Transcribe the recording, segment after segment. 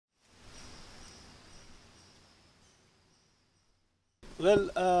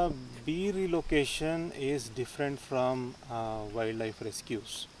Well, bee relocation is different from wildlife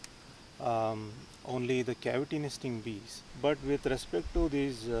rescues. Um, Only the cavity nesting bees. But with respect to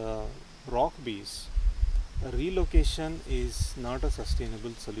these rock bees, relocation is not a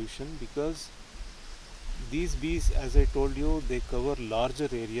sustainable solution because these bees, as I told you, they cover larger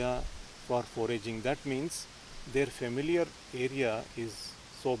area for foraging. That means their familiar area is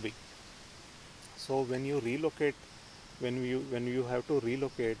so big. So when you have to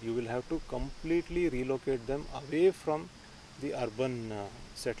relocate, you will have to completely relocate them away from the urban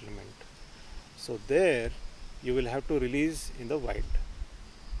settlement. So there you will have to release in the wild.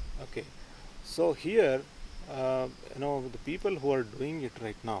 Okay. So here, the people who are doing it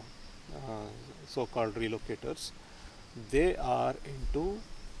right now, uh, so-called relocators, they are into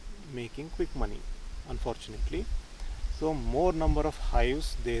making quick money, unfortunately. So more number of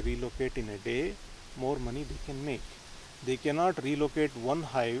hives they relocate in a day, more money they can make. They cannot relocate one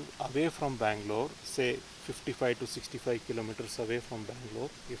hive away from Bangalore, say 55 to 65 kilometers away from Bangalore,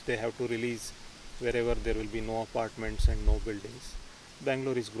 if they have to release wherever there will be no apartments and no buildings.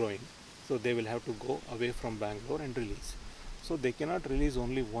 Bangalore is growing, so they will have to go away from Bangalore and release. So they cannot release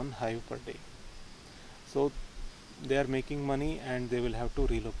only one hive per day. So they are making money and they will have to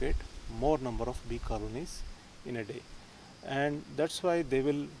relocate more number of bee colonies in a day, and that's why they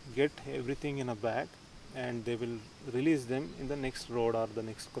will get everything in a bag and they will release them in the next road or the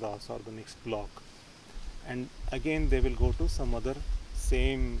next cross or the next block, and again they will go to some other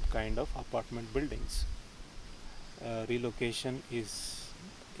same kind of apartment buildings. Relocation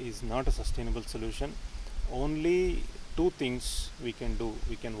is not a sustainable solution. Only two things we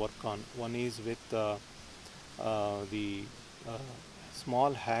can work on. One is with the uh,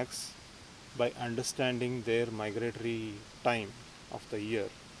 small hacks. By understanding their migratory time of the year,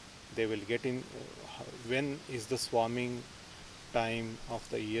 they will get in when is the swarming time of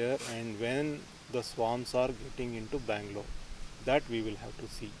the year and when the swarms are getting into Bangalore. That we will have to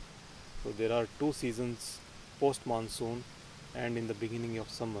see. So there are two seasons, post monsoon and in the beginning of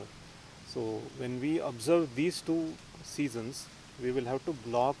summer. So when we observe these two seasons, we will have to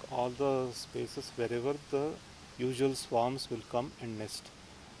block all the spaces wherever the usual swarms will come and nest.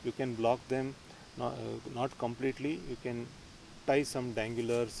 You can block them, not completely. You can tie some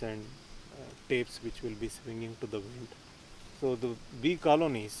danglers and tapes which will be swinging to the wind. So the bee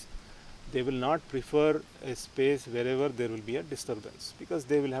colonies, they will not prefer a space wherever there will be a disturbance, because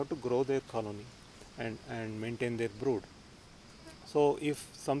they will have to grow their colony and maintain their brood. So if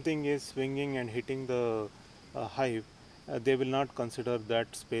something is swinging and hitting the hive, they will not consider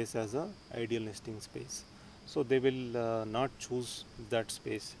that space as a ideal nesting space. So they will not choose that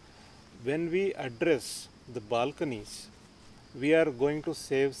space. When we address the balconies, we are going to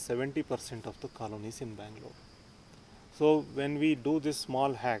save 70% of the colonies in Bangalore. So when we do these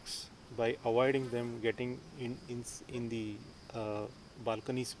small hacks by avoiding them getting in the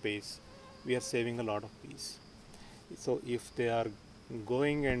balcony space, we are saving a lot of bees. So if they are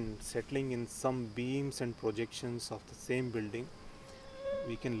going and settling in some beams and projections of the same building,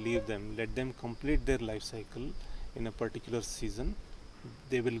 we can leave them, let them complete their life cycle in a particular season.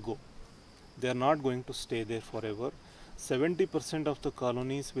 They will go. They are not going to stay there forever. 70% of the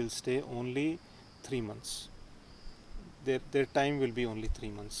colonies will stay only 3 months. Their time will be only 3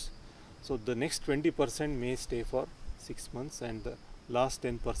 months. So the next 20% may stay for 6 months and the last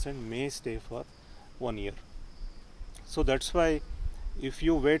 10% may stay for 1 year. So that's why if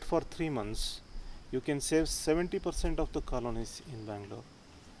you wait for 3 months, you can save 70% of the colonies in Bangalore,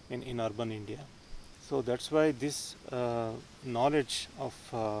 in urban India. So that's why this knowledge of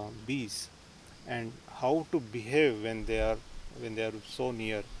bees and how to behave when they are so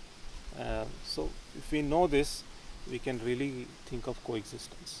near. So if we know this, we can really think of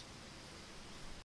coexistence.